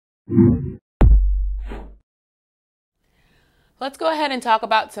Let's go ahead and talk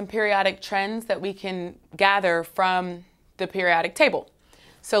about some periodic trends that we can gather from the periodic table.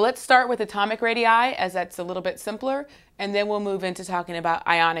 So let's start with atomic radii, as that's a little bit simpler, and then we'll move into talking about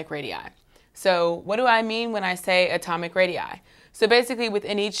ionic radii. So what do I mean when I say atomic radii? So basically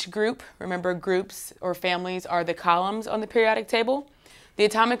within each group, remember groups or families are the columns on the periodic table, the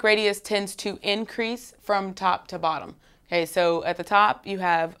atomic radius tends to increase from top to bottom. Okay, so at the top you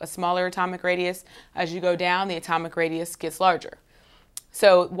have a smaller atomic radius. As you go down, the atomic radius gets larger.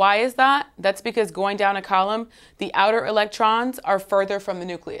 So why is that? That's because going down a column, the outer electrons are further from the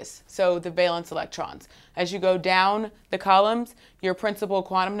nucleus, so the valence electrons. As you go down the columns, your principal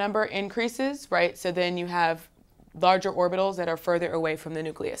quantum number increases, right? So then you have larger orbitals that are further away from the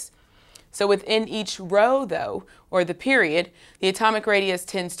nucleus. So within each row, though, or the period, the atomic radius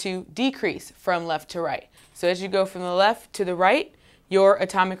tends to decrease from left to right. So as you go from the left to the right, your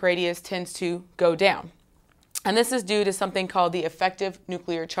atomic radius tends to go down. And this is due to something called the effective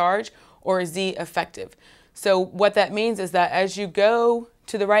nuclear charge, or Z effective. So what that means is that as you go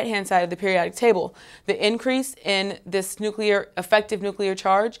to the right-hand side of the periodic table, the increase in this effective nuclear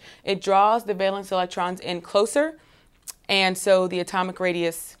charge, it draws the valence electrons in closer, and so the atomic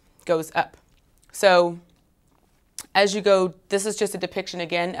radius goes up. So as you go, this is just a depiction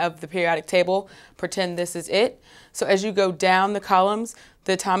again of the periodic table. Pretend this is it. So as you go down the columns,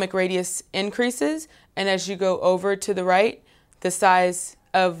 the atomic radius increases, and as you go over to the right, the size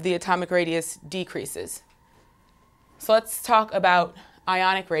of the atomic radius decreases. So let's talk about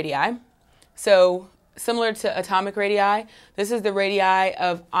ionic radii. So similar to atomic radii, this is the radii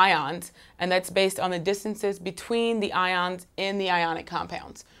of ions, and that's based on the distances between the ions in the ionic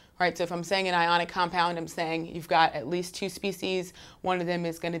compounds. Right, so if I'm saying an ionic compound, I'm saying you've got at least two species. One of them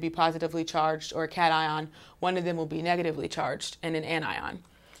is going to be positively charged, or a cation. One of them will be negatively charged, and an anion.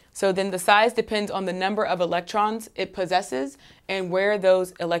 So then the size depends on the number of electrons it possesses and where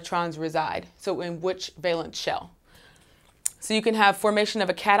those electrons reside, so in which valence shell. So you can have formation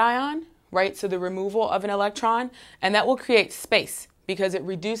of a cation, right, so the removal of an electron, and that will create space, because it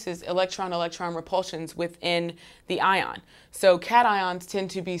reduces electron-electron repulsions within the ion. So cations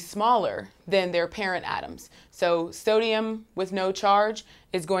tend to be smaller than their parent atoms. So sodium with no charge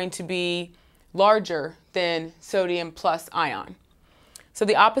is going to be larger than sodium plus ion. So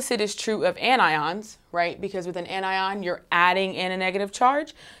the opposite is true of anions, right? Because with an anion, you're adding in a negative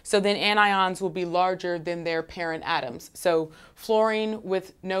charge. So then anions will be larger than their parent atoms. So fluorine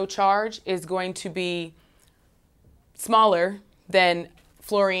with no charge is going to be smaller than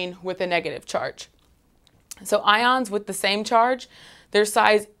fluorine with a negative charge. So ions with the same charge, their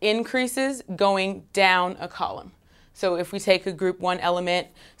size increases going down a column. So if we take a group 1 element,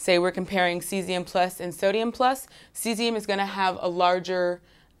 say we're comparing cesium plus and sodium plus, cesium is going to have a larger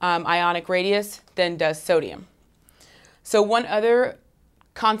ionic radius than does sodium. So one other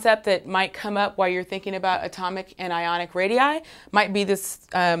concept that might come up while you're thinking about atomic and ionic radii might be this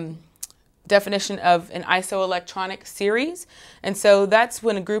definition of an isoelectronic series. And so that's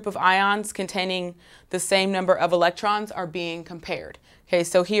when a group of ions containing the same number of electrons are being compared. Okay,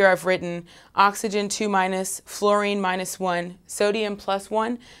 so here I've written oxygen 2 minus, fluorine minus 1, sodium plus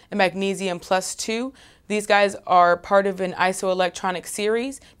 1, and magnesium plus 2. These guys are part of an isoelectronic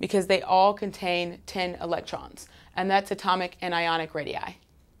series because they all contain 10 electrons. And that's atomic and ionic radii.